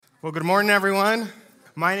Well, good morning, everyone.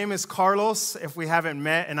 My name is Carlos, if we haven't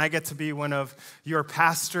met, and I get to be one of your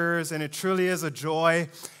pastors, and it truly is a joy.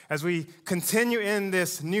 As we continue in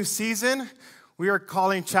this new season, we are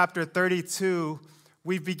calling chapter 32.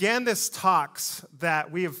 We began this talks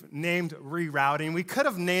that we have named rerouting. We could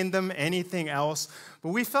have named them anything else, but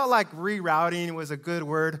we felt like rerouting was a good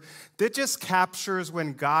word that just captures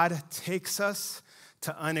when God takes us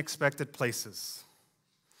to unexpected places.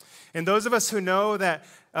 And those of us who know that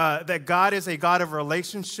God is a God of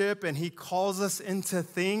relationship and he calls us into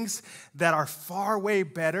things that are far way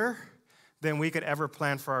better than we could ever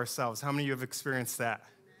plan for ourselves. How many of you have experienced that?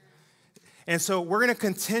 And so we're going to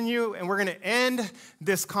continue and we're going to end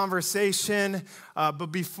this conversation. But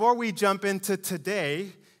before we jump into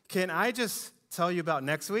today, can I just tell you about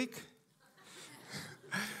next week?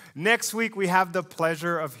 Next week, we have the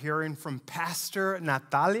pleasure of hearing from Pastor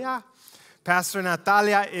Natalia. Pastor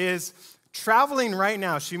Natalia is traveling right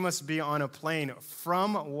now. She must be on a plane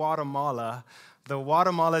from Guatemala. The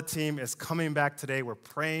Guatemala team is coming back today. We're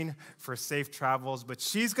praying for safe travels, but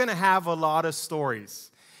she's going to have a lot of stories.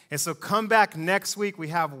 And so come back next week. We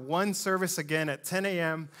have one service again at 10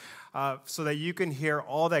 a.m. So that you can hear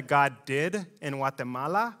all that God did in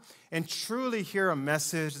Guatemala and truly hear a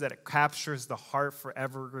message that captures the heart for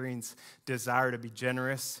Evergreen's desire to be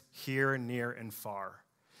generous here, near, and far.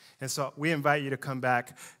 And so we invite you to come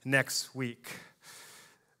back next week.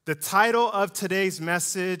 The title of today's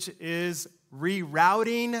message is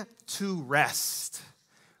Rerouting to Rest.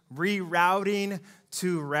 Rerouting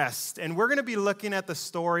to Rest. And we're going to be looking at the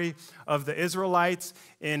story of the Israelites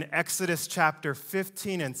in Exodus chapter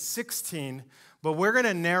 15 and 16, but we're going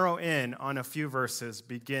to narrow in on a few verses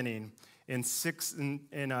beginning in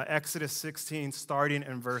Exodus 16, starting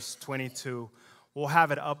in verse 22. We'll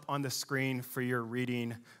have it up on the screen for your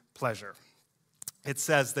reading pleasure. It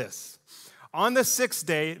says this: On the sixth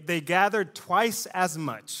day, they gathered twice as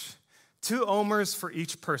much, 2 omers for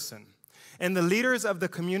each person. And the leaders of the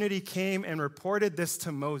community came and reported this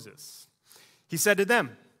to Moses. He said to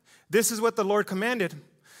them, "This is what the Lord commanded.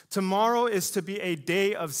 Tomorrow is to be a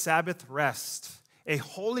day of Sabbath rest, a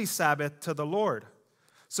holy Sabbath to the Lord.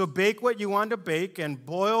 So bake what you want to bake and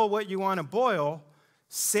boil what you want to boil.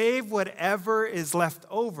 Save whatever is left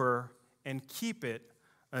over and keep it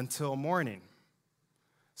until morning."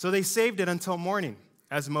 So they saved it until morning,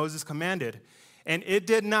 as Moses commanded, and it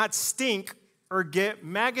did not stink or get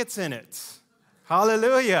maggots in it.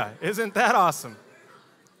 Hallelujah. Isn't that awesome?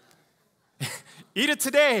 "Eat it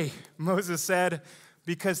today," Moses said,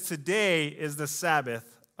 "because today is the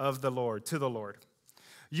Sabbath of the Lord, to the Lord.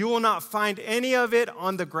 You will not find any of it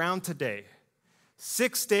on the ground today.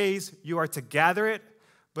 6 days you are to gather it,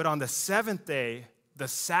 but on the seventh day, the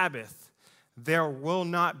Sabbath, there will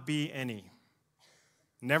not be any."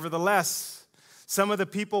 Nevertheless, some of the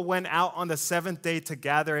people went out on the seventh day to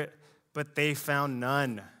gather it, but they found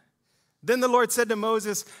none. Then the Lord said to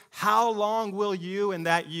Moses, "How long will you," and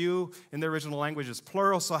that "you" in the original language is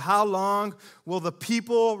plural, so how long will the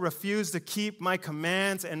people refuse to keep my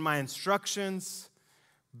commands and my instructions?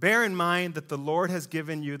 Bear in mind that the Lord has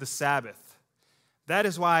given you the Sabbath. That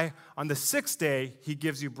is why on the sixth day he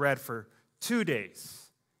gives you bread for 2 days.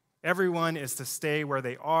 Everyone is to stay where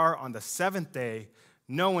they are. On the seventh day,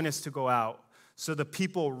 no one is to go out." So the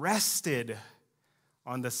people rested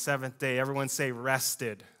on the seventh day. Everyone say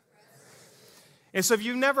rested. And so if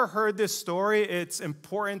you've never heard this story, it's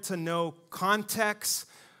important to know context.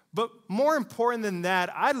 But more important than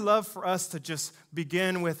that, I'd love for us to just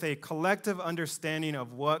begin with a collective understanding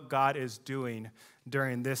of what God is doing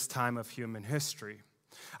during this time of human history.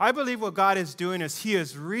 I believe what God is doing is he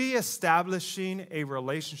is reestablishing a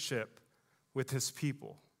relationship with his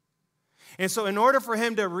people. And so in order for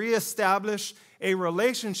him to reestablish a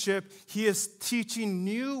relationship, he is teaching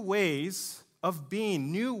new ways of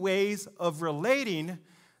being, new ways of relating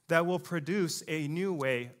that will produce a new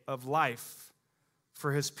way of life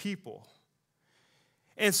for his people.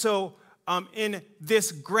 And so in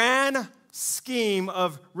this grand scheme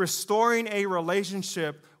of restoring a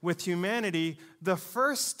relationship with humanity, the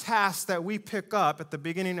first task that we pick up at the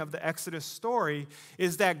beginning of the Exodus story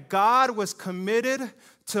is that God was committed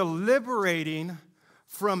to liberating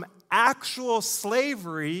from actual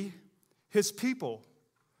slavery his people.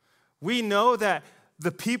 We know that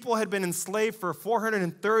the people had been enslaved for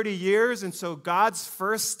 430 years, and so God's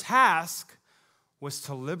first task was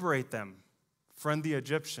to liberate them from the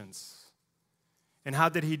Egyptians. And how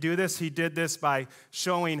did he do this? He did this by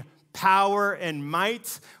showing power and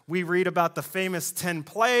might. We read about the famous 10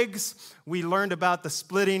 plagues. We learned about the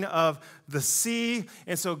splitting of the sea.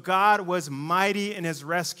 And so God was mighty in his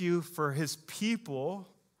rescue for his people.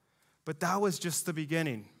 But that was just the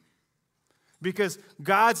beginning. Because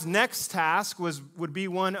God's next task would be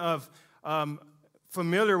one of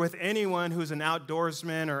familiar with anyone who's an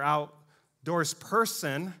outdoorsman or outdoors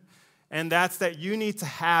person, and that's that you need to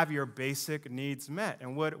have your basic needs met.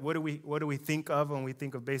 And what do we think of when we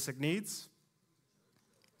think of basic needs?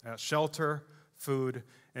 Shelter, food,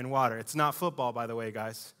 and water. It's not football, by the way,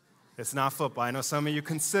 guys. It's not football. I know some of you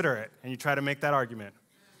consider it, and you try to make that argument.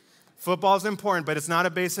 Football is important, but it's not a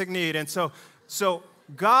basic need. And so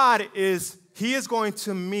God He is going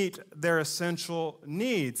to meet their essential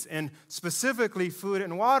needs, and specifically food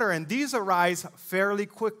and water. And these arise fairly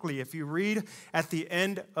quickly. If you read at the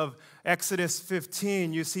end of Exodus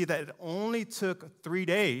 15, you see that it only took 3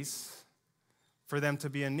 days for them to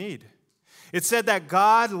be in need. It said that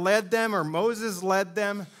God led them, or Moses led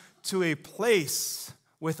them, to a place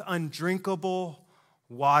with undrinkable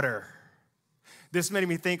water. This made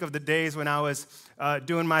me think of the days when I was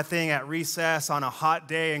doing my thing at recess on a hot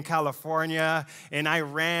day in California, and I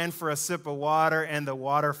ran for a sip of water, and the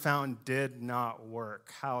water fountain did not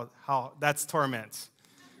work. How that's torment,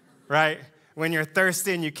 right? When you're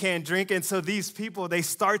thirsty and you can't drink. And so these people, they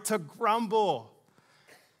start to grumble.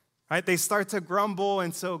 Right? They start to grumble,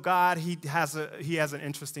 and so God, he has an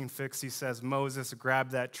interesting fix. He says, Moses,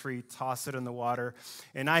 grab that tree, toss it in the water.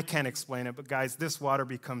 And I can't explain it, but guys, this water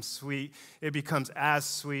becomes sweet. It becomes as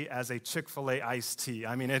sweet as a Chick-fil-A iced tea.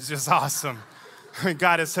 I mean, it's just awesome.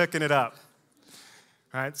 God is hooking it up.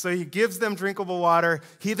 All right, so he gives them drinkable water.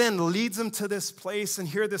 He then leads them to this place, and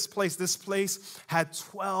here this place had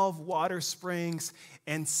 12 water springs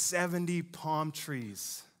and 70 palm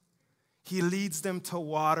trees. He leads them to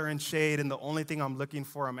water and shade, and the only thing I'm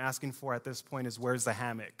asking for at this point is, where's the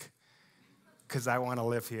hammock? Because I want to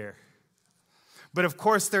live here. But of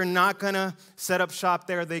course, they're not going to set up shop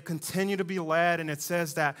there. They continue to be led, and it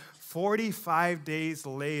says that 45 days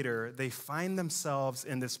later, they find themselves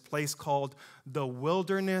in this place called the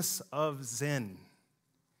Wilderness of Zin.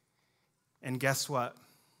 And guess what?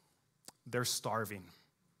 They're starving.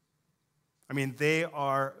 I mean, they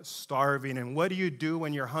are starving. And what do you do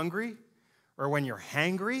when you're hungry? Or when you're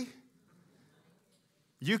hangry?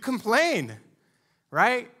 You complain,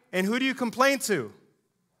 right? And who do you complain to?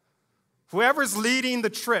 Whoever's leading the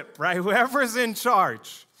trip, right? Whoever's in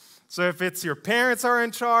charge. So if it's your parents are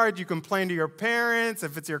in charge, you complain to your parents.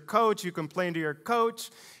 If it's your coach, you complain to your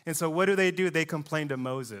coach. And so what do? They complain to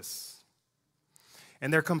Moses.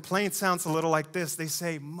 And their complaint sounds a little like this. They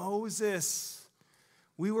say, Moses,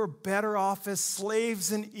 we were better off as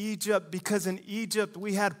slaves in Egypt, because in Egypt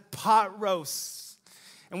we had pot roasts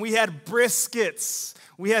and we had briskets.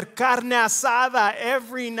 We had carne asada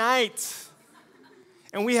every night.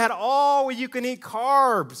 And we had all you can eat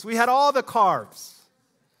carbs. We had all the carbs.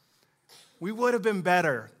 We would have been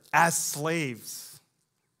better as slaves,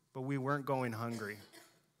 but we weren't going hungry.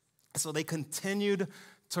 So they continued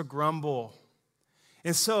to grumble.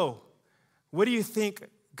 And so, what do you think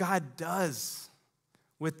God does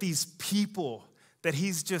with these people that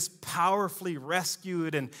he's just powerfully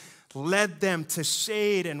rescued and led them to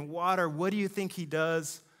shade and water? What do you think he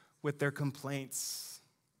does with their complaints?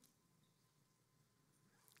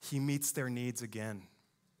 He meets their needs again.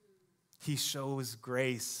 He shows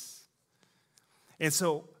grace. And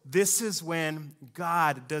so this is when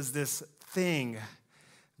God does this thing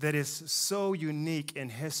that is so unique in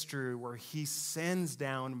history, where he sends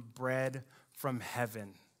down bread from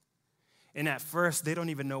heaven. And at first, they don't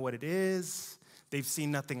even know what it is. They've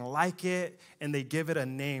seen nothing like it, and they give it a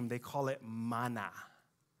name. They call it manna.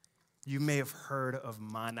 You may have heard of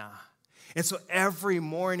manna. And so every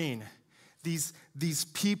morning, these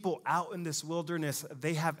people out in this wilderness,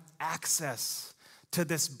 they have access to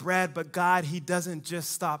this bread. But God, he doesn't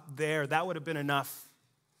just stop there. That would have been enough.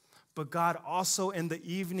 But God also in the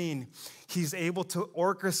evening, he's able to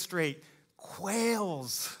orchestrate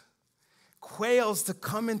quails to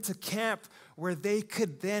come into camp where they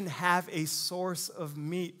could then have a source of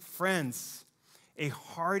meat. Friends, a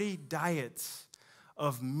hearty diet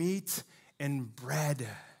of meat and bread.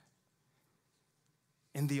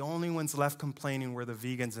 And the only ones left complaining were the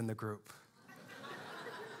vegans in the group.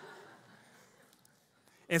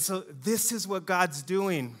 And so this is what God's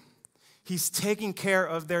doing. He's taking care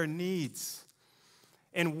of their needs.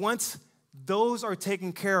 And once those are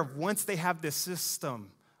taken care of, once they have this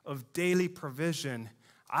system of daily provision,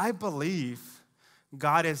 I believe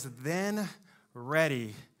God is then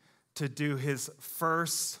ready to do his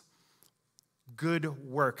first good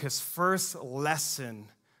work, his first lesson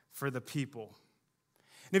for the people.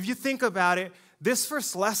 And if you think about it, this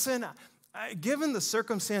first lesson, given the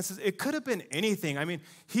circumstances, it could have been anything. I mean,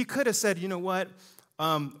 he could have said, you know what,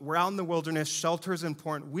 we're out in the wilderness. Shelter is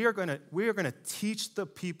important. We are gonna teach the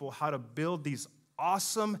people how to build these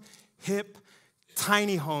awesome, hip,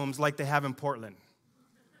 tiny homes like they have in Portland.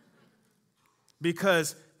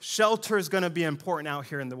 Because shelter is going to be important out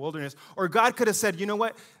here in the wilderness. Or God could have said, you know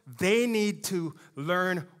what? They need to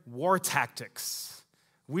learn war tactics.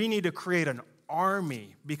 We need to create an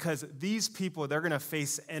army because these people, they're going to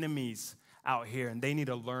face enemies out here and they need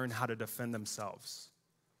to learn how to defend themselves.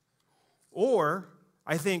 Or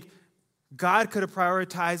I think God could have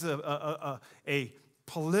prioritized a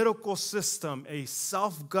political system, a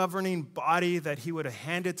self-governing body that he would have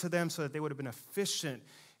handed to them so that they would have been efficient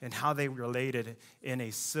in how they related in a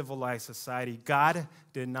civilized society. God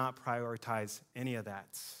did not prioritize any of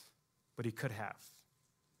that, but he could have.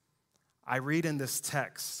 I read in this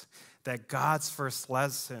text that God's first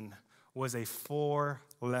lesson was a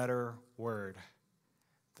 4-letter word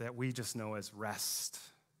that we just know as rest.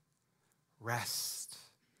 Rest.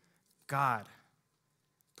 God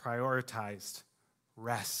prioritized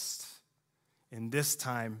rest in this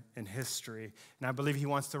time in history. And I believe he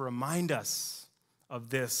wants to remind us of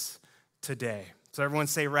this today. So everyone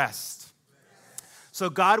say rest. So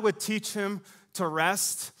God would teach him to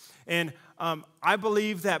rest. And I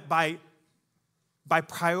believe that by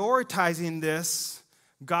prioritizing this,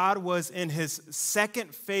 God was in his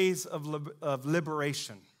second phase of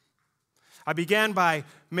liberation. I began by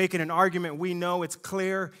making an argument. We know it's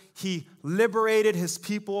clear he liberated his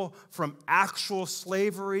people from actual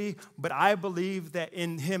slavery, but I believe that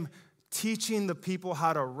in him teaching the people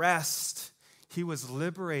how to rest, he was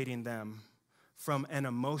liberating them from an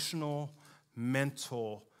emotional,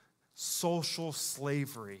 mental, social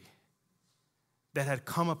slavery that had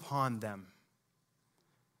come upon them.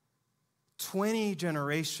 20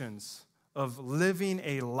 generations of living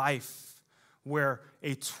a life where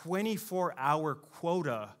a 24-hour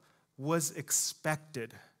quota was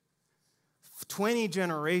expected. 20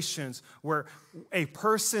 generations where a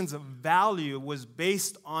person's value was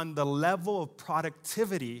based on the level of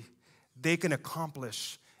productivity they can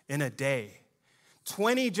accomplish in a day.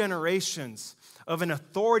 20 generations of an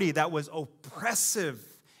authority that was oppressive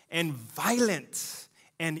and violent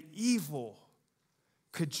and evil.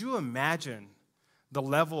 Could you imagine the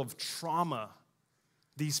level of trauma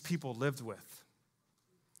these people lived with?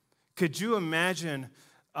 Could you imagine,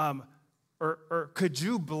 or could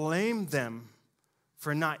you blame them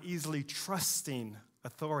for not easily trusting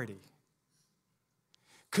authority?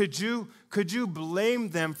 Could you blame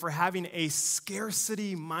them for having a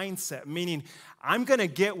scarcity mindset, meaning I'm going to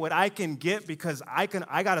get what I can get because I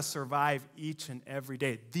got to survive each and every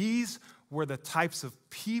day? These were the types of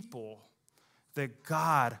people that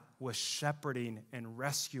God was shepherding and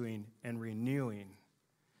rescuing and renewing.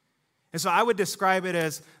 And so I would describe it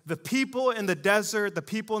as the people in the desert, the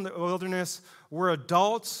people in the wilderness were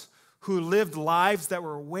adults who lived lives that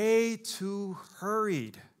were way too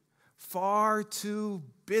hurried, far too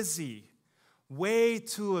busy, way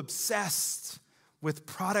too obsessed with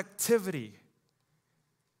productivity.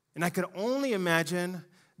 And I could only imagine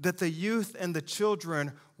that the youth and the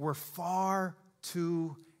children were far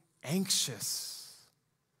too anxious,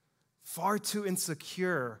 far too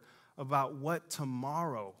insecure about what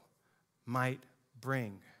tomorrow might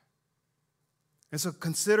bring. And so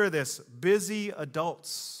consider this: busy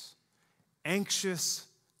adults, anxious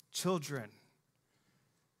children.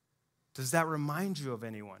 Does that remind you of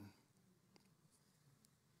anyone?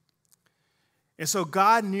 And so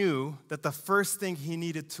God knew that the first thing he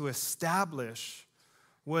needed to establish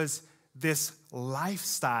was this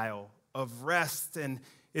lifestyle of rest. And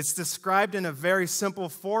it's described in a very simple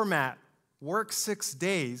format: work 6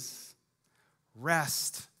 days,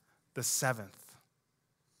 rest the 7th.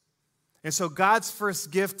 And so God's first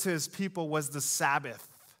gift to his people was the Sabbath.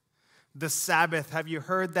 The Sabbath, have you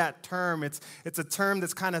heard that term? It's a term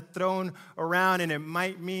that's kind of thrown around, and it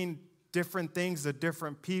might mean different things to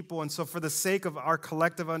different people. And so for the sake of our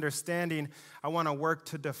collective understanding, I want to work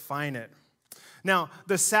to define it. Now,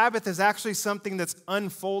 the Sabbath is actually something that's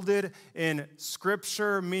unfolded in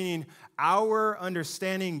Scripture, meaning our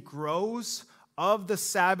understanding grows of the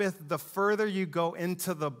Sabbath the further you go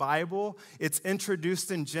into the Bible. It's introduced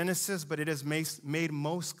in Genesis, but it is made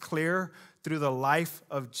most clear through the life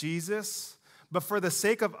of Jesus. But for the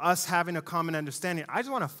sake of us having a common understanding, I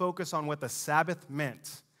just want to focus on what the Sabbath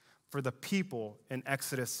meant for the people in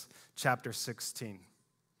Exodus chapter 16.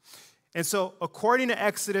 And so, according to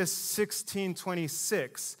Exodus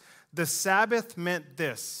 16:26, the Sabbath meant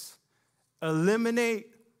this: eliminate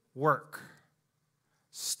work,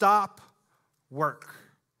 stop work.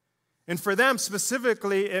 And for them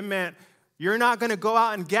specifically, it meant you're not going to go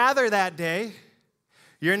out and gather that day.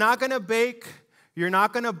 You're not going to bake. You're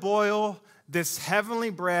not going to boil this heavenly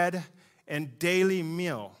bread and daily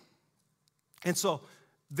meal. And so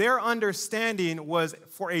their understanding was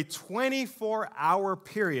for a 24-hour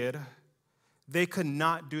period, they could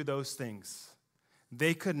not do those things.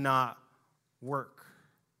 They could not work.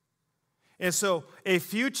 And so a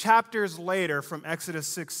few chapters later from Exodus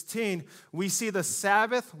 16, we see the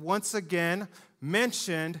Sabbath once again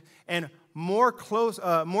mentioned and more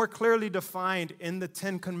clearly defined in the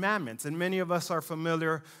Ten Commandments. And many of us are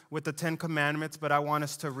familiar with the Ten Commandments, but I want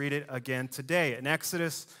us to read it again today. In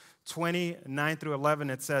Exodus 29 through 11,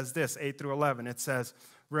 it says this, 8 through 11, it says,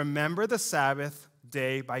 "Remember the Sabbath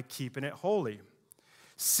day by keeping it holy.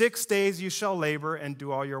 6 days you shall labor and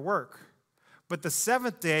do all your work. But the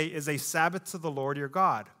seventh day is a Sabbath to the Lord your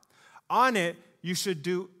God. On it you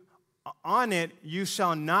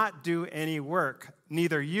shall not do any work,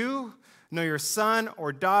 neither you, nor your son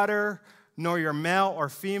or daughter, nor your male or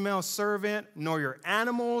female servant, nor your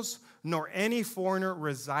animals, nor any foreigner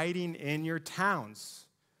residing in your towns.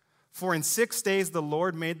 For in 6 days the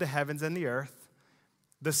Lord made the heavens and the earth,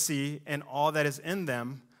 the sea, and all that is in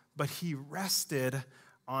them, but he rested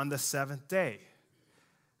on the seventh day.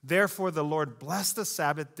 Therefore the Lord blessed the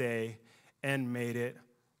Sabbath day and made it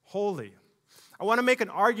holy." I want to make an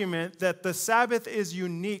argument that the Sabbath is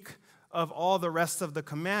unique of all the rest of the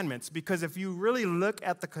commandments, because if you really look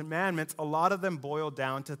at the commandments, a lot of them boil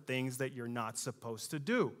down to things that you're not supposed to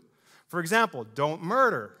do. For example, don't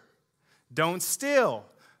murder, don't steal,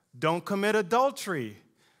 don't commit adultery,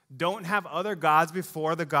 don't have other gods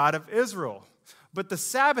before the God of Israel. But the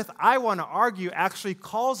Sabbath, I want to argue, actually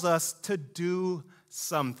calls us to do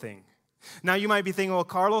something. Now, you might be thinking, well,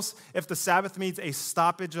 Carlos, if the Sabbath means a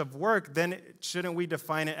stoppage of work, then shouldn't we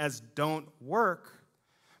define it as don't work?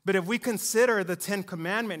 But if we consider the 10th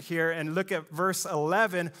commandment here and look at verse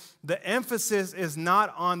 11, the emphasis is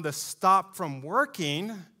not on the stop from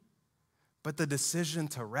working, but the decision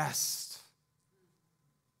to rest.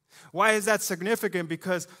 Why is that significant?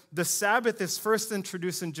 Because the Sabbath is first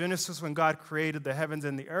introduced in Genesis when God created the heavens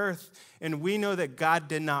and the earth, and we know that God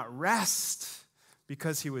did not rest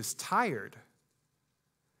because he was tired.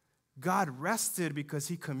 God rested because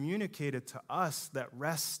he communicated to us that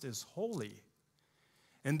rest is holy,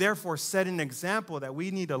 and therefore set an example that we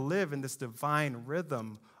need to live in this divine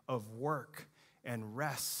rhythm of work and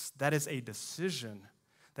rest. That is a decision.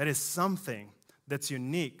 That is something that's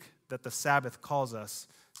unique that the Sabbath calls us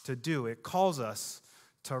to do. It calls us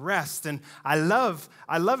to rest. And I love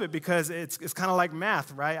it because it's kind of like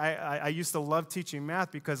math, right? I used to love teaching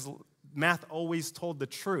math because math always told the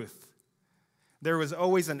truth. There was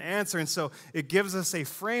always an answer. And so it gives us a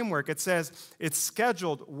framework. It says it's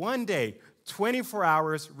scheduled one day, 24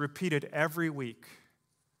 hours, repeated every week.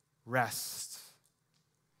 Rest.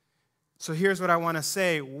 So here's what I want to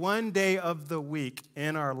say. One day of the week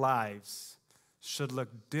in our lives should look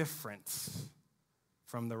different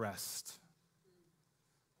from the rest.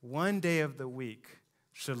 One day of the week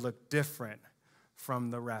should look different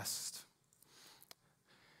from the rest.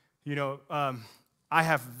 You know, I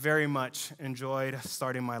have very much enjoyed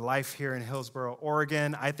starting my life here in Hillsboro,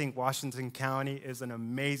 Oregon. I think Washington County is an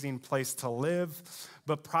amazing place to live.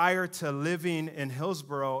 But prior to living in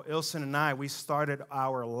Hillsboro, Ilson and I, we started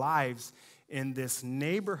our lives in this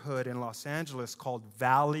neighborhood in Los Angeles called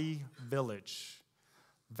Valley Village.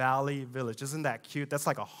 Valley Village. Isn't that cute? That's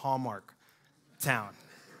like a Hallmark town.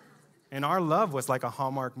 And our love was like a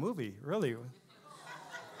Hallmark movie, really.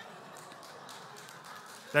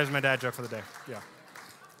 There's my dad joke for the day. Yeah.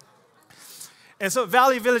 And so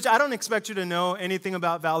Valley Village, I don't expect you to know anything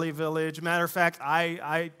about Valley Village. Matter of fact,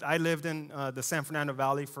 I lived in the San Fernando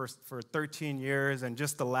Valley for 13 years, and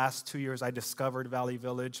just the last 2 years I discovered Valley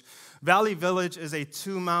Village. Valley Village is a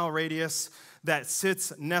 2-mile radius that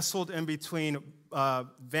sits nestled in between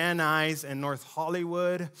Van Nuys and North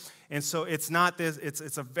Hollywood. And so it's not this,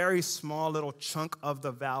 it's a very small little chunk of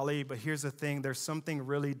the valley, but here's the thing, there's something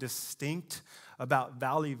really distinct about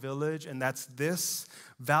Valley Village, and that's this.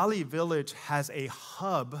 Valley Village has a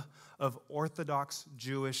hub of Orthodox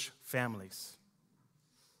Jewish families.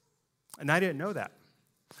 And I didn't know that.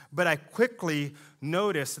 But I quickly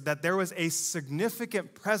noticed that there was a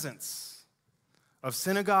significant presence of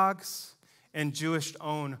synagogues and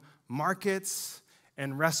Jewish-owned markets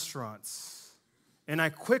and restaurants. And I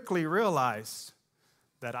quickly realized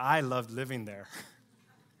that I loved living there.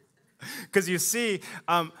 Because you see,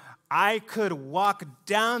 I could walk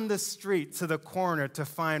down the street to the corner to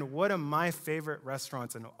find one of my favorite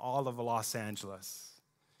restaurants in all of Los Angeles.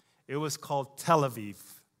 It was called Tel Aviv.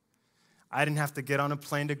 I didn't have to get on a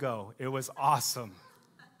plane to go. It was awesome.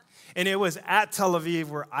 And it was at Tel Aviv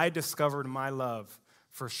where I discovered my love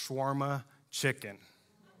for shawarma chicken.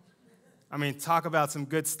 I mean, talk about some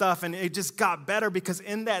good stuff. And it just got better because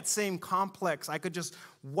in that same complex, I could just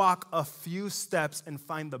walk a few steps and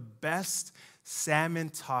find the best salmon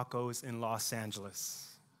tacos in Los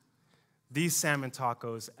Angeles. These salmon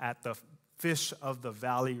tacos at the Fish of the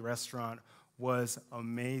Valley restaurant was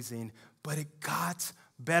amazing, but it got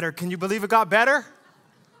better. Can you believe it got better?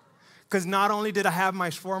 Because not only did I have my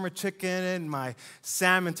shawarma chicken and my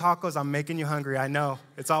salmon tacos, I'm making you hungry, I know.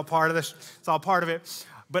 It's all part of this. It's all part of it.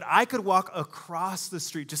 But I could walk across the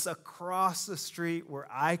street, just across the street, where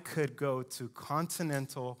I could go to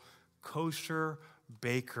Continental Kosher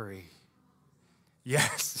Bakery.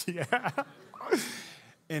 Yes, yeah.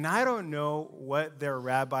 And I don't know what their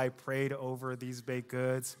rabbi prayed over these baked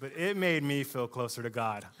goods, but it made me feel closer to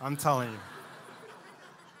God. I'm telling you.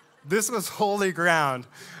 This was holy ground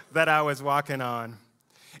that I was walking on.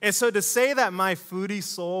 And so to say that my foodie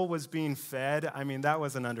soul was being fed, I mean, that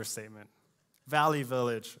was an understatement. Valley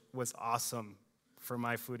Village was awesome for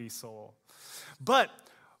my foodie soul. But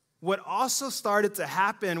what also started to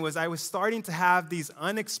happen was I was starting to have these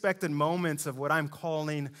unexpected moments of what I'm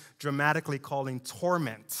dramatically calling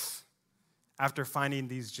torment after finding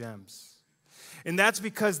these gems. And that's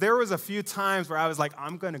because there was a few times where I was like,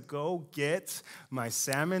 I'm going to go get my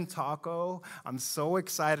salmon taco. I'm so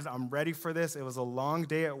excited. I'm ready for this. It was a long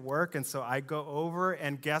day at work, and so I go over,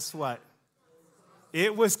 and guess what?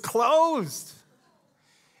 It was closed.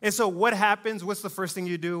 And so what happens? What's the first thing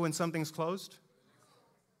you do when something's closed?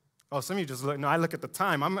 Oh, some of you just look. No, I look at the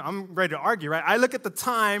time. I'm ready to argue, right? I look at the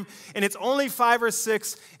time, and it's only 5 or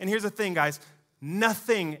 6. And here's the thing, guys.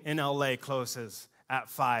 Nothing in LA closes at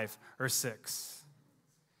 5 or 6.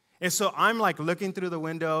 And so I'm like looking through the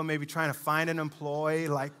window, maybe trying to find an employee,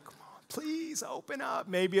 like, come on, please open up.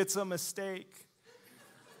 Maybe it's a mistake.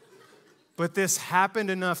 But this happened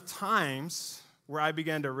enough times where I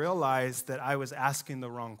began to realize that I was asking the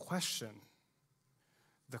wrong question.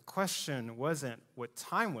 The question wasn't, what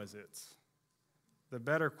time was it? The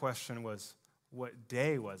better question was, what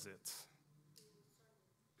day was it?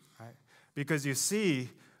 Right? Because you see,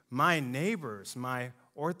 my neighbors, my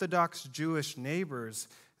Orthodox Jewish neighbors,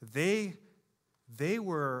 they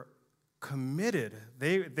were committed.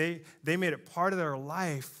 They made it part of their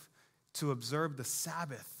life to observe the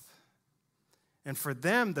Sabbath. And for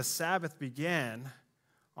them, the Sabbath began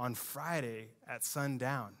on Friday at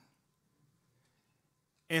sundown.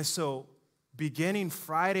 And so, beginning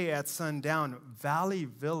Friday at sundown, Valley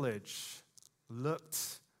Village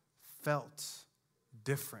felt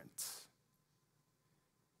different.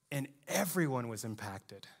 And everyone was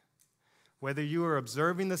impacted. Whether you were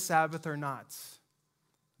observing the Sabbath or not,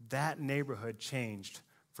 that neighborhood changed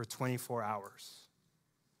for 24 hours.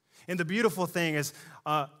 And the beautiful thing is,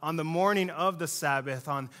 on the morning of the Sabbath,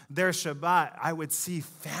 on their Shabbat, I would see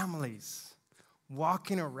families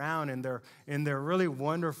walking around in their really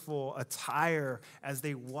wonderful attire as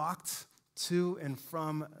they walked to and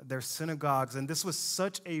from their synagogues. And this was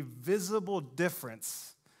such a visible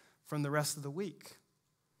difference from the rest of the week.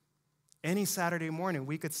 Any Saturday morning,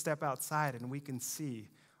 we could step outside and we can see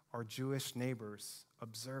our Jewish neighbors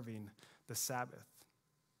observing the Sabbath.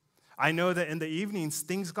 I know that in the evenings,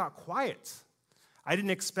 things got quiet. I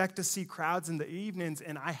didn't expect to see crowds in the evenings,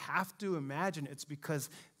 and I have to imagine it's because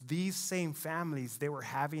these same families, they were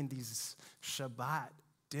having these Shabbat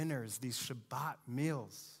dinners, these Shabbat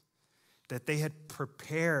meals that they had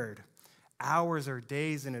prepared hours or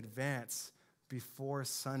days in advance before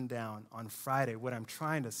sundown on Friday. What I'm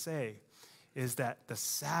trying to say is that the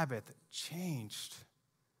Sabbath changed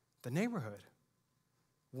the neighborhood.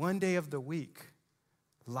 One day of the week,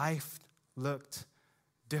 life looked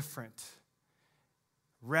different.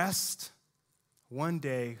 Rest one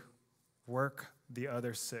day, work the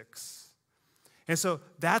other 6. And so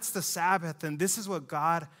that's the Sabbath, and this is what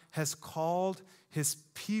God has called his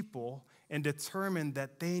people and determined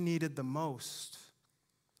that they needed the most.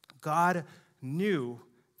 God knew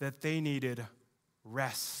that they needed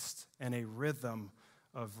rest and a rhythm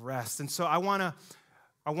of rest. And so I want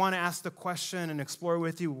to ask the question and explore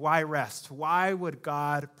with you, why rest? Why would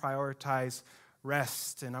God prioritize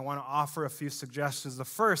rest? And I want to offer a few suggestions. The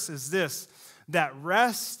first is this, that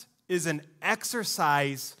rest is an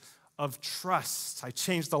exercise of trust. I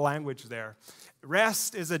changed the language there.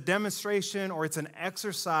 Rest is a demonstration, or it's an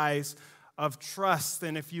exercise of trust.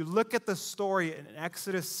 And if you look at the story in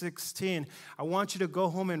Exodus 16, I want you to go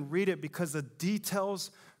home and read it because the details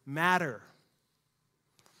matter.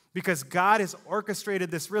 Because God has orchestrated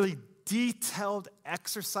this really detailed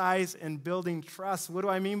exercise in building trust. What do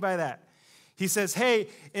I mean by that? He says, hey,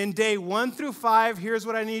 in day 1 through 5, here's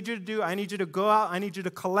what I need you to do. I need you to go out. I need you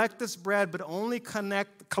to collect this bread, but only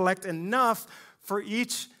collect enough for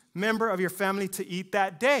each member of your family to eat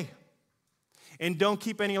that day. And don't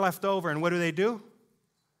keep any left over. And what do?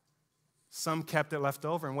 Some kept it left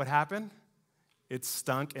over. And what happened? It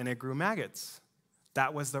stunk and it grew maggots.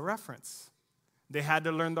 That was the reference. They had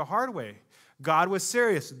to learn the hard way. God was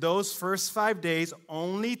serious. Those first 5 days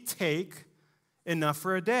only take enough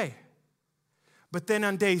for a day. But then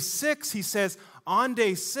on day 6, he says, on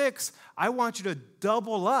day 6, I want you to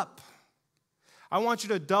double up. I want you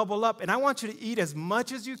to double up, and I want you to eat as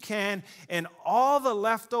much as you can, and all the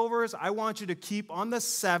leftovers I want you to keep on the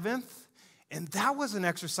 7th. And that was an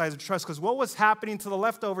exercise of trust, because what was happening to the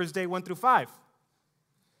leftovers day 1 through 5?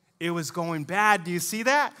 It was going bad. Do you see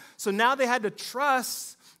that? So now they had to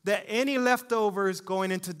trust that any leftovers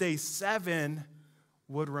going into day 7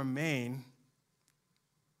 would remain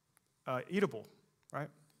eatable, right?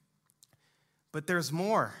 But there's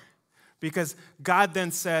more, because God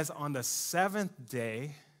then says on the 7th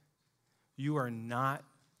day, you are not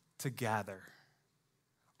to gather.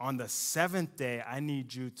 On the 7th day, I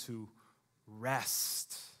need you to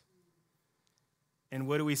rest. And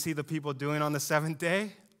what do we see the people doing on the 7th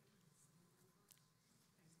day?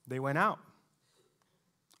 They went out.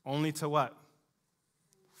 Only to what?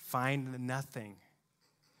 Find nothing.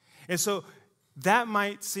 And so that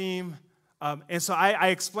might seem, and so I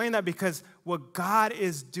explain that because what God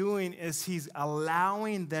is doing is he's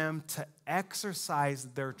allowing them to exercise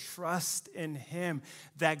their trust in him,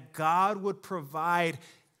 that God would provide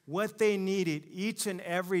what they needed each and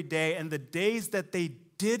every day. And the days that they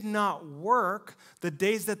did not work, the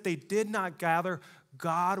days that they did not gather,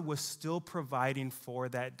 God was still providing for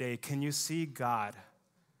that day. Can you see God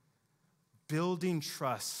building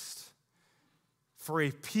trust for a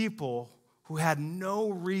people who had no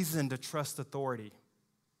reason to trust authority?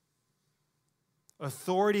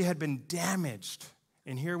 Authority had been damaged,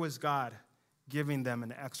 and here was God giving them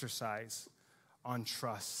an exercise on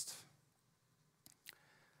trust.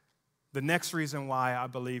 The next reason why I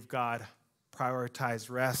believe God prioritized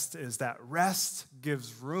rest is that rest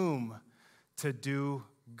gives room to do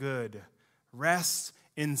good. Rest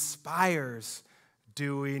inspires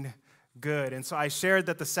doing good. And so I shared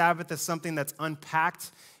that the Sabbath is something that's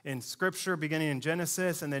unpacked in Scripture, beginning in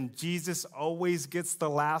Genesis, and then Jesus always gets the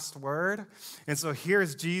last word. And so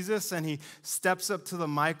here's Jesus, and he steps up to the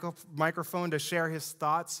microphone to share his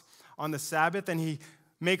thoughts on the Sabbath, and he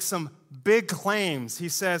makes some big claims. He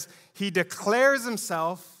says, he declares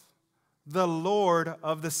himself the Lord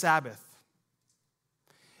of the Sabbath.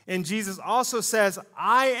 And Jesus also says,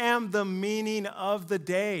 I am the meaning of the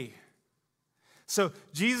day. So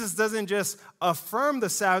Jesus doesn't just affirm the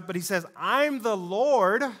Sabbath, but he says, I'm the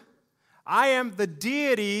Lord. I am the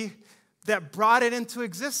deity that brought it into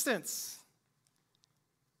existence.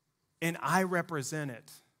 And I represent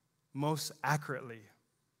it most accurately.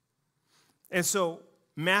 And so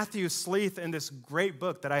Matthew Sleeth, in this great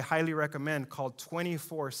book that I highly recommend called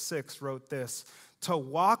 24/6, wrote this: to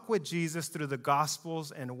walk with Jesus through the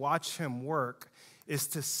Gospels and watch him work is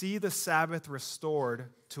to see the Sabbath restored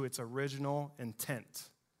to its original intent.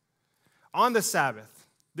 On the Sabbath,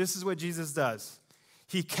 this is what Jesus does.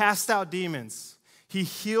 He casts out demons. He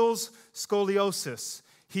heals scoliosis.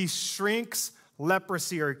 He shrinks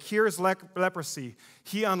leprosy or cures leprosy.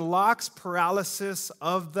 He unlocks paralysis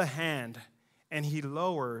of the hand, and he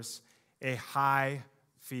lowers a high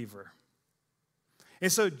fever.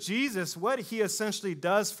 And so Jesus, what he essentially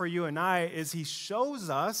does for you and I is he shows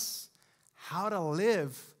us how to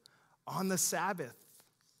live on the Sabbath.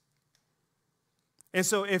 And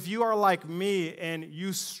so if you are like me and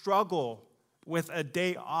you struggle with a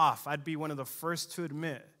day off, I'd be one of the first to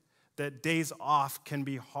admit that days off can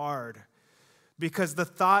be hard, because the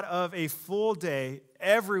thought of a full day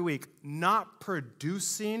every week not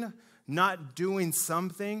producing, not doing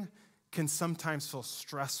something can sometimes feel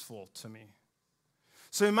stressful to me.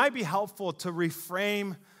 So it might be helpful to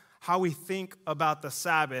reframe how we think about the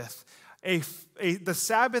Sabbath. The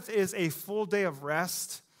Sabbath is a full day of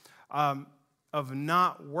rest, of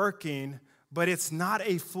not working, but it's not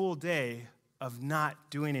a full day of not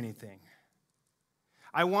doing anything.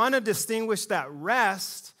 I want to distinguish that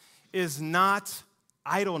rest is not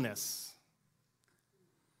idleness.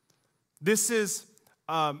 This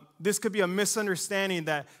could be a misunderstanding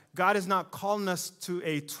that God is not calling us to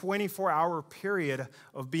a 24-hour period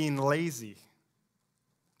of being lazy.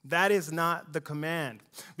 That is not the command,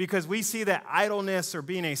 because we see that idleness or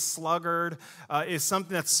being a sluggard is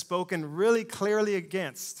something that's spoken really clearly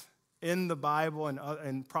against in the Bible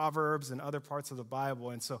and Proverbs and other parts of the Bible.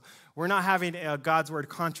 And so we're not having God's word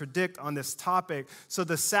contradict on this topic. So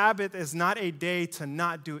the Sabbath is not a day to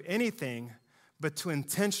not do anything, but to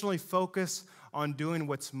intentionally focus on doing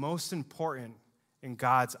what's most important in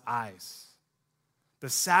God's eyes. The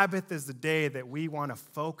Sabbath is the day that we want to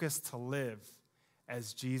focus to live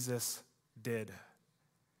as Jesus did.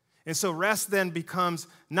 And so rest then becomes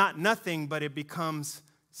not nothing, but it becomes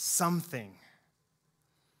something.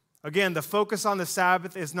 Again, the focus on the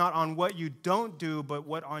Sabbath is not on what you don't do, but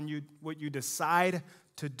what you decide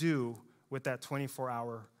to do with that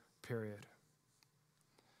 24-hour period.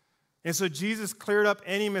 And so Jesus cleared up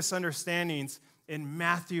any misunderstandings in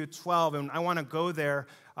Matthew 12, and I want to go there.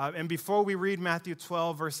 And before we read Matthew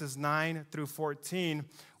 12, verses 9 through 14,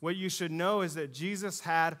 what you should know is that Jesus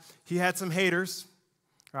had some haters,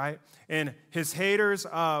 right? And his haters,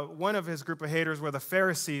 one of his group of haters were the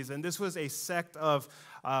Pharisees, and this was a sect of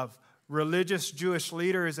religious Jewish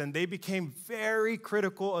leaders, and they became very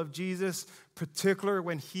critical of Jesus, particularly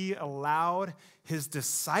when he allowed his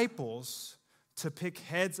disciples to pick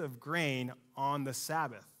heads of grain on the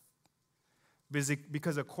Sabbath.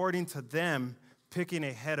 Because according to them, picking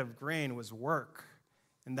a head of grain was work,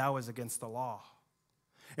 and that was against the law.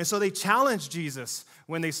 And so they challenged Jesus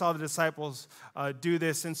when they saw the disciples do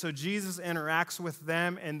this. And so Jesus interacts with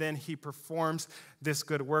them, and then he performs this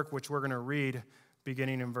good work, which we're going to read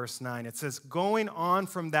beginning in verse 9. It says, "Going on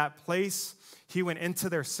from that place, he went into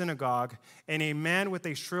their synagogue, and a man with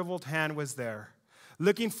a shriveled hand was there.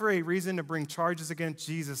 Looking for a reason to bring charges against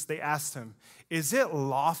Jesus, they asked him, 'Is it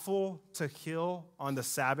lawful to heal on the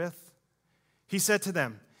Sabbath?' He said to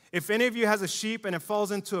them, 'If any of you has a sheep and it falls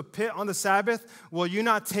into a pit on the Sabbath, will you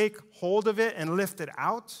not take hold of it and lift it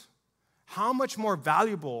out? How much more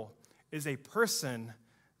valuable is a person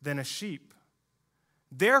than a sheep?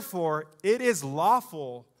 Therefore, it is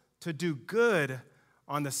lawful to do good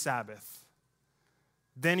on the Sabbath.'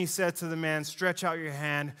 Then he said to the man, 'Stretch out your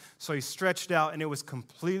hand.' So he stretched out, and it was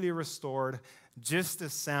completely restored, just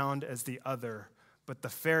as sound as the other. But the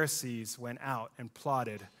Pharisees went out and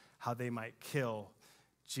plotted how they might kill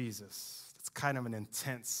Jesus." It's kind of an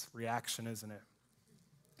intense reaction, isn't it?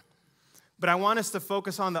 But I want us to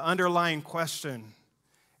focus on the underlying question,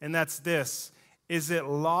 and that's this: is it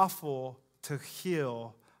lawful to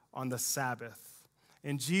heal on the Sabbath?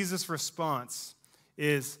 And Jesus' response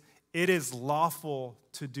is, it is lawful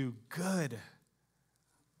to do good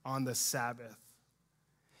on the Sabbath.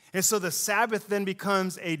 And so the Sabbath then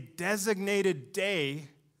becomes a designated day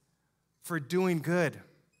for doing good.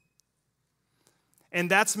 And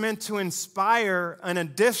that's meant to inspire an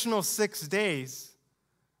additional 6 days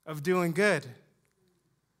of doing good.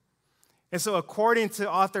 And so according to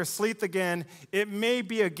author Sleeth again, it may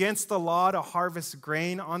be against the law to harvest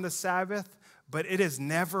grain on the Sabbath, but it is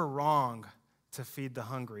never wrong to feed the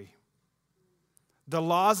hungry. The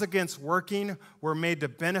laws against working were made to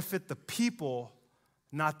benefit the people,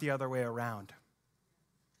 not the other way around.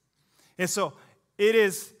 And so it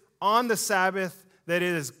is on the Sabbath that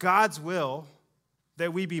it is God's will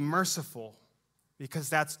that we be merciful, because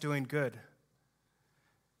that's doing good.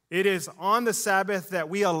 It is on the Sabbath that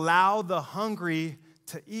we allow the hungry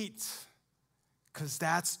to eat, because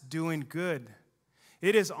that's doing good.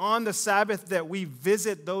 It is on the Sabbath that we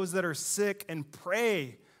visit those that are sick and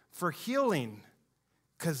pray for healing,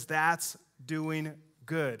 because that's doing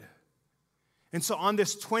good. And so on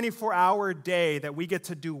this 24-hour day that we get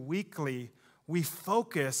to do weekly, we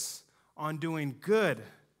focus on doing good,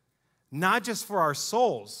 not just for our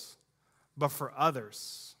souls, but for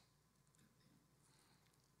others.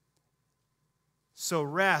 So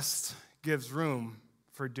rest gives room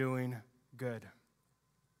for doing good.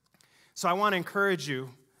 So I want to encourage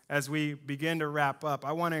you, as we begin to wrap up,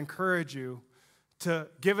 I want to encourage you to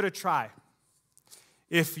give it a try.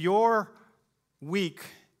 If your week,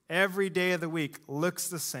 every day of the week, looks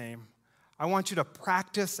the same, I want you to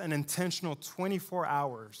practice an intentional 24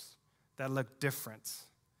 hours that look different,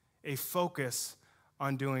 a focus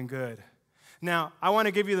on doing good. Now, I want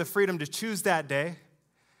to give you the freedom to choose that day.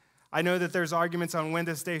 I know that there's arguments on when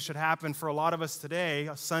this day should happen. For a lot of us today,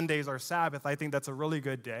 Sunday's our Sabbath. I think that's a really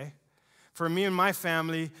good day. For me and my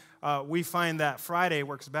family, we find that Friday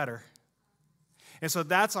works better. And so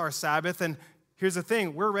that's our Sabbath. And here's the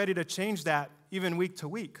thing, we're ready to change that even week to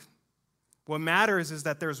week. What matters is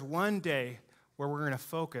that there's one day where we're going to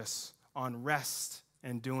focus on rest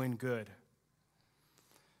and doing good.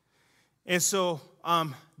 And so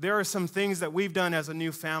there are some things that we've done as a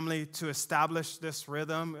new family to establish this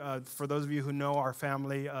rhythm. For those of you who know our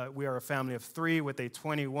family, we are a family of 3 with a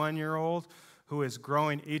 21-year-old who is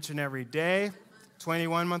growing each and every day.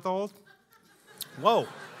 21-month-old? Whoa.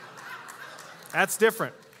 That's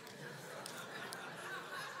different.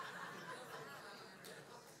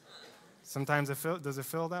 Sometimes does it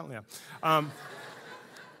feel that? Yeah.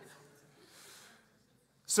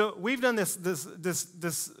 So we've done this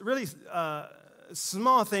really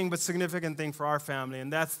small thing but significant thing for our family,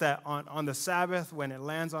 and that's that on the Sabbath, when it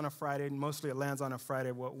lands on a Friday, and mostly it lands on a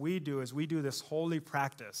Friday, what we do is we do this holy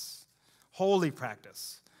practice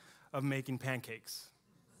of making pancakes.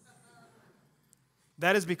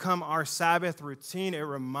 That has become our Sabbath routine. It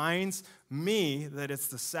reminds me that it's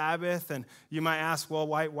the Sabbath. And you might ask, well,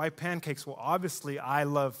 why pancakes? Well, obviously, I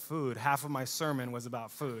love food. Half of my sermon was about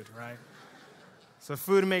food, right? So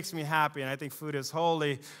food makes me happy, and I think food is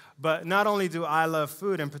holy. But not only do I love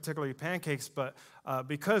food, and particularly pancakes, but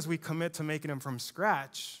because we commit to making them from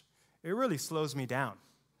scratch, it really slows me down.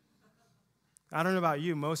 I don't know about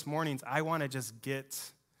you. Most mornings, I want to just get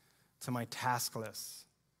to my task list.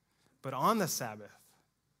 But on the Sabbath,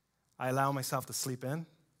 I allow myself to sleep in,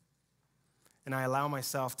 and I allow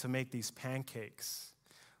myself to make these pancakes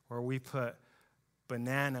where we put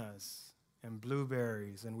bananas and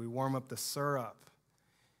blueberries, and we warm up the syrup.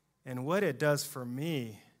 And what it does for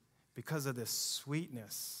me, because of this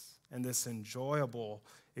sweetness and this enjoyable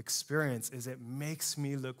experience, is it makes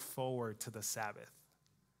me look forward to the Sabbath.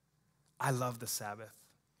 I love the Sabbath.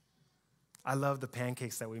 I love the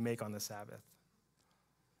pancakes that we make on the Sabbath.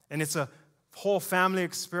 And it's a whole family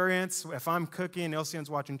experience. If I'm cooking, Ilsean's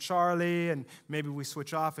watching Charlie, and maybe we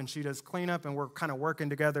switch off and she does cleanup, and we're kind of working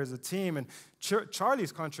together as a team. And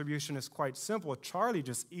Charlie's contribution is quite simple. Charlie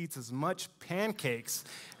just eats as much pancakes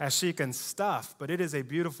as she can stuff, but it is a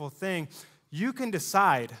beautiful thing. You can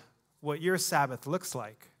decide what your Sabbath looks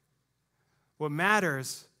like. What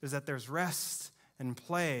matters is that there's rest and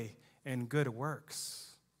play and good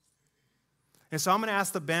works. And so I'm going to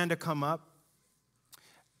ask the band to come up.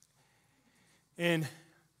 And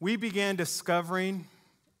we began discovering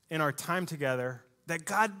in our time together that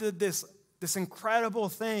God did this incredible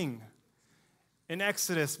thing in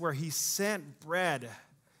Exodus where he sent bread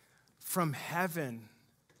from heaven.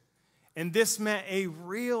 And this meant a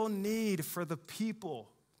real need for the people.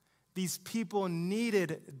 These people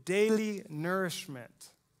needed daily nourishment.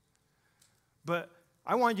 But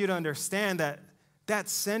I want you to understand that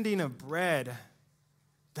sending of bread,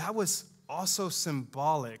 that was also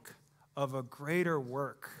symbolic of a greater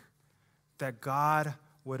work that God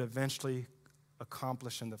would eventually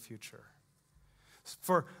accomplish in the future.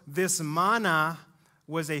 For this manna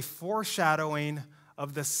was a foreshadowing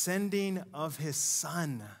of the sending of his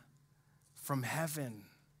Son from heaven.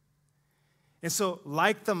 And so,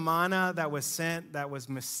 like the manna that was sent, that was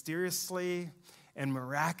mysteriously and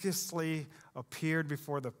miraculously appeared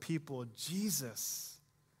before the people, Jesus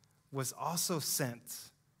was also sent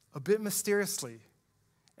a bit mysteriously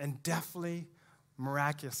and definitely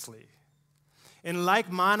miraculously. And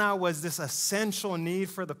like manna was this essential need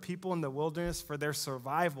for the people in the wilderness for their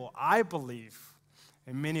survival, I believe,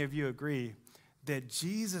 and many of you agree, that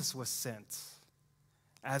Jesus was sent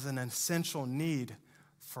as an essential need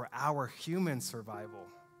for our human survival.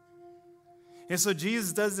 And so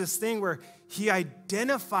Jesus does this thing where he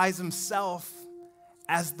identifies himself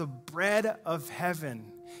as the bread of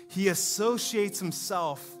heaven. He associates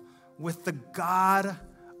himself with the God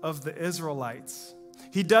of the Israelites.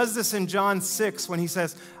 He does this in John 6 when he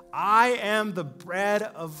says, I am the bread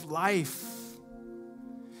of life.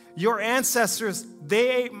 Your ancestors,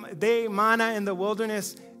 they ate manna in the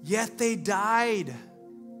wilderness, yet they died.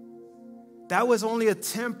 That was only a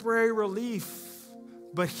temporary relief.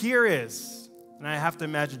 But here is, and I have to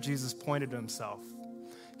imagine Jesus pointed to himself,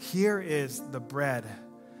 here is the bread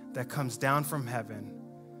that comes down from heaven,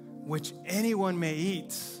 which anyone may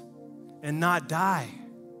eat and not die.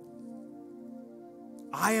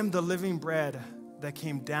 I am the living bread that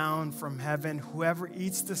came down from heaven. Whoever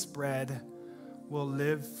eats this bread will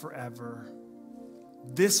live forever.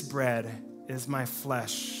 This bread is my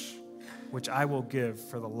flesh, which I will give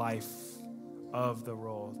for the life of the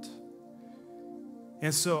world.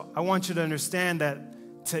 And so I want you to understand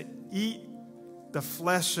that to eat the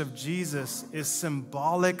flesh of Jesus is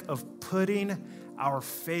symbolic of putting our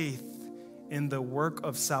faith in the work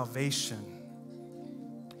of salvation.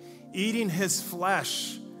 Eating his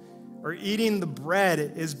flesh or eating the bread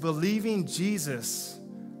is believing Jesus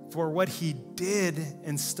for what he did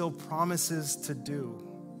and still promises to do.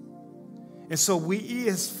 And so we eat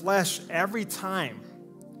his flesh every time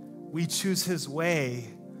we choose his way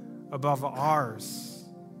above ours.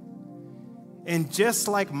 And just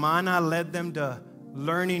like manna led them to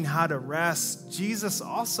learning how to rest, Jesus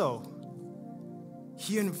also,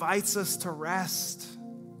 he invites us to rest.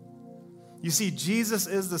 You see, Jesus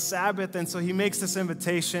is the Sabbath, and so he makes this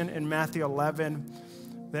invitation in Matthew 11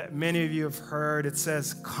 that many of you have heard. It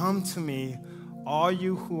says, "Come to me, all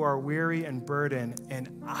you who are weary and burdened,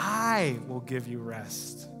 and I will give you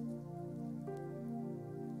rest."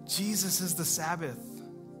 Jesus is the Sabbath.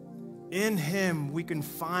 In him, we can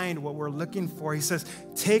find what we're looking for. He says,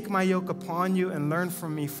 "Take my yoke upon you and learn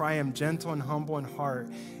from me, for I am gentle and humble in heart,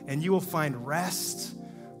 and you will find rest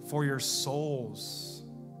for your souls."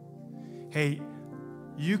 Hey,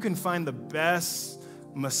 you can find the best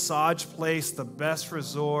massage place, the best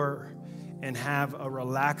resort, and have a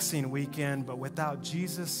relaxing weekend, but without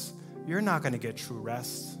Jesus, you're not going to get true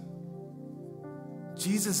rest.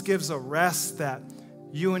 Jesus gives a rest that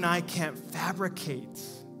you and I can't fabricate.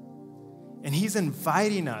 And he's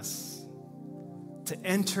inviting us to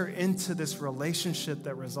enter into this relationship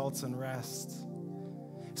that results in rest.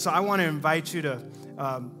 So I want to invite you to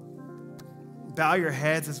bow your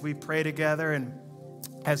heads as we pray together. And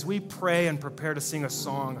as we pray and prepare to sing a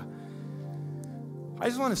song, I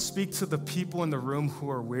just want to speak to the people in the room who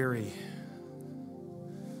are weary.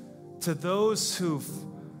 To those who've,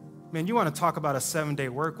 man, you want to talk about a 7-day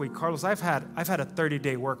work week. Carlos, I've had a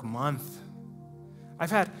 30-day work month. I've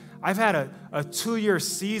had a 2-year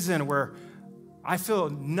season where I feel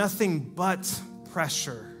nothing but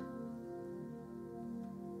pressure.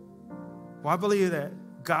 Well, I believe that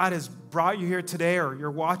God has brought you here today, or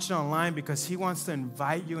you're watching online, because he wants to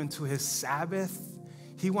invite you into his Sabbath.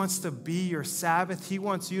 He wants to be your Sabbath. He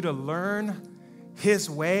wants you to learn his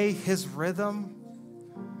way, his rhythm,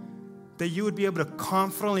 that you would be able to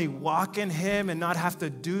confidently walk in him and not have to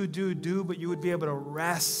do, but you would be able to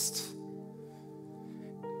rest.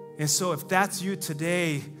 And so if that's you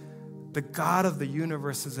today, the God of the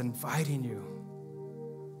universe is inviting you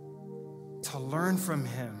to learn from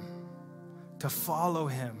him, to follow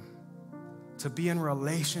him, to be in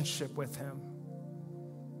relationship with him,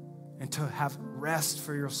 and to have rest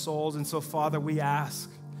for your souls. And so, Father, we ask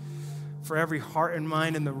for every heart and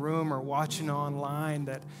mind in the room or watching online,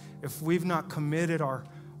 that if we've not committed our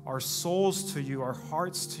souls to you, our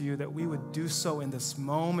hearts to you, that we would do so in this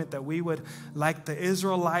moment, that we would, like the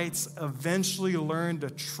Israelites, eventually learn to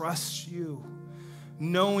trust you,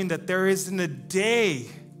 knowing that there isn't a day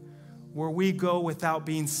where we go without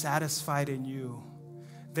being satisfied in you,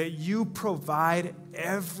 that you provide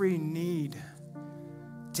every need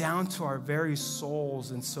down to our very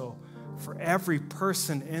souls. And so for every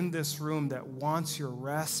person in this room that wants your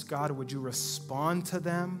rest, God, would you respond to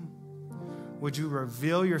them? Would you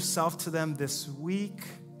reveal yourself to them this week?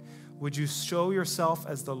 Would you show yourself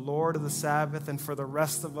as the Lord of the Sabbath? And for the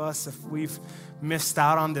rest of us, if we've missed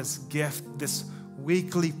out on this gift, this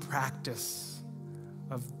weekly practice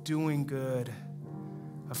of doing good,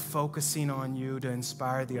 of focusing on you to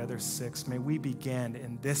inspire the other 6, may we begin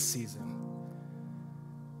in this season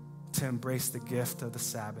to embrace the gift of the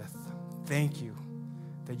Sabbath. Thank you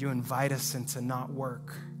that you invite us into not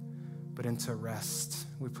work, but into rest.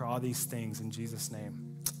 We pray all these things in Jesus'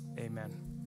 name. Amen.